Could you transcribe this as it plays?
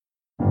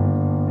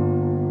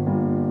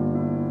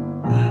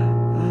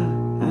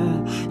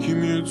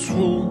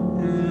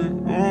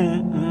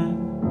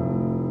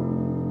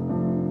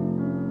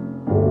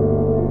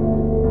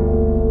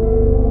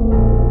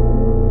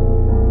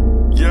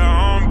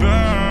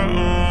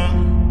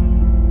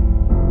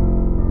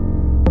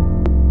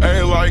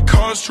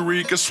Costa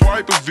Rica,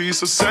 swipe a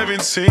Visa,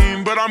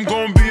 17, but I'm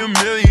gonna be a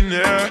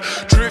millionaire.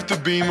 Drift a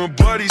beamer,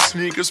 bloody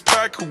sneakers,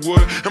 pack of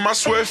wood, and my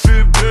sweat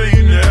fit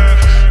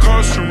billionaire.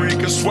 Costa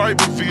Rica,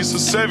 swipe a Visa,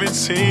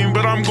 17,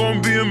 but I'm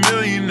gonna be a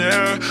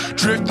millionaire.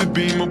 Drift a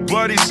beamer,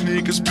 bloody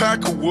sneakers,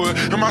 pack of wood,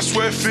 and my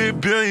sweat fit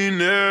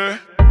billionaire.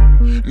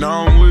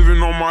 Now I'm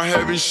living on my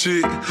heaven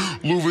shit.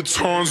 Louis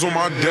Vuittons on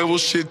my devil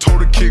shit.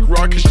 Told her kick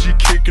rock and she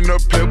kicking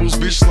up pebbles.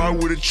 Bitch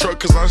slide with a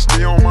truck cause I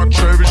stay on my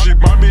Trevor shit.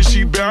 My bitch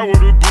she bad with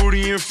her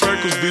booty and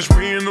freckles. Bitch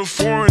we in the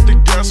foreign, the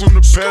gas on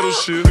the pedal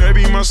shit.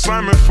 Baby my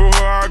Simon for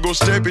her, I go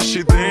step it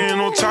shit. There ain't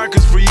no time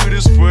cause for you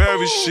this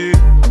forever shit.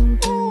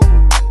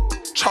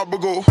 Chopper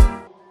go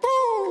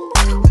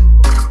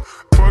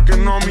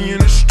fucking on me in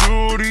the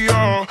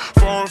studio.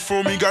 Falling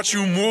for me, got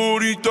you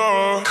moody,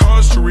 dog.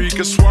 Costa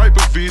Rica, swipe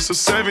a Visa,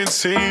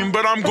 17,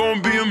 but I'm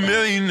gonna be a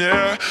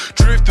millionaire.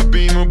 Drift a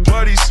beamer,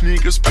 bloody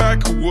sneakers,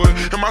 pack of wood,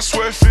 and my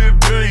sweat fit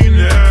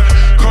billionaire.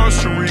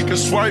 Costa Rica,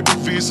 swipe a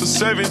Visa,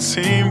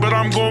 17, but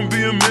I'm gonna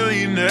be a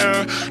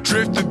millionaire.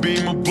 Drift a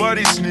beamer,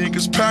 bloody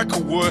sneakers, pack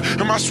of wood,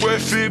 and my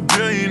sweat fit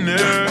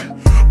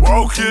billionaire.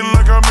 Walking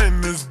like I'm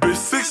in this bitch,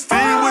 16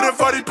 with a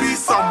 40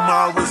 piece on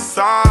my wrist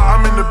side.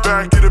 I'm in the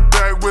back of the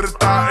back with a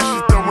thigh, and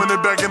she throwing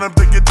it back, and I'm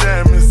thinking,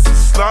 damn, it's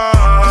a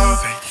love.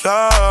 This ain't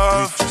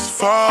love, we just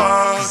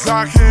fuck. Cause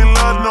I can't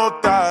love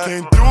no thigh.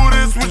 Can't do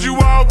this with you,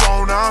 I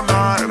won't. I'm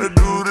not gonna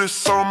do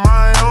this on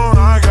my own.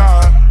 I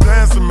got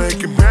plans to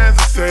making bands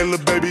and say,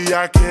 look, baby,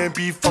 I can't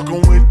be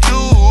fucking with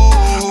you.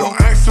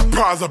 Don't act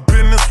surprised, I've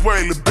been this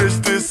way, little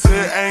bitch. This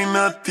here ain't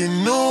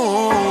nothing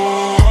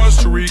new.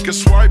 Costa Rica,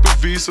 swipe a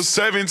Visa,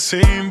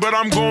 17, but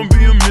I'm gonna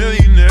be a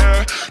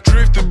millionaire.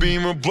 Drift a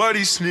beamer,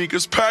 bloody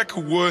sneakers, pack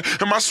of wood,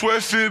 and my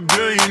sweat fit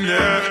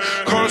billionaire.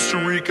 Costa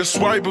Rica,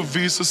 swipe a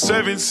Visa,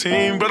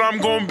 17, but I'm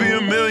gonna be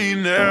a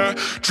millionaire.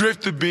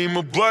 Drift a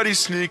beamer, bloody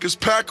sneakers,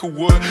 pack of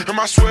wood, and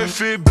my sweat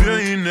fit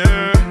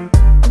billionaire.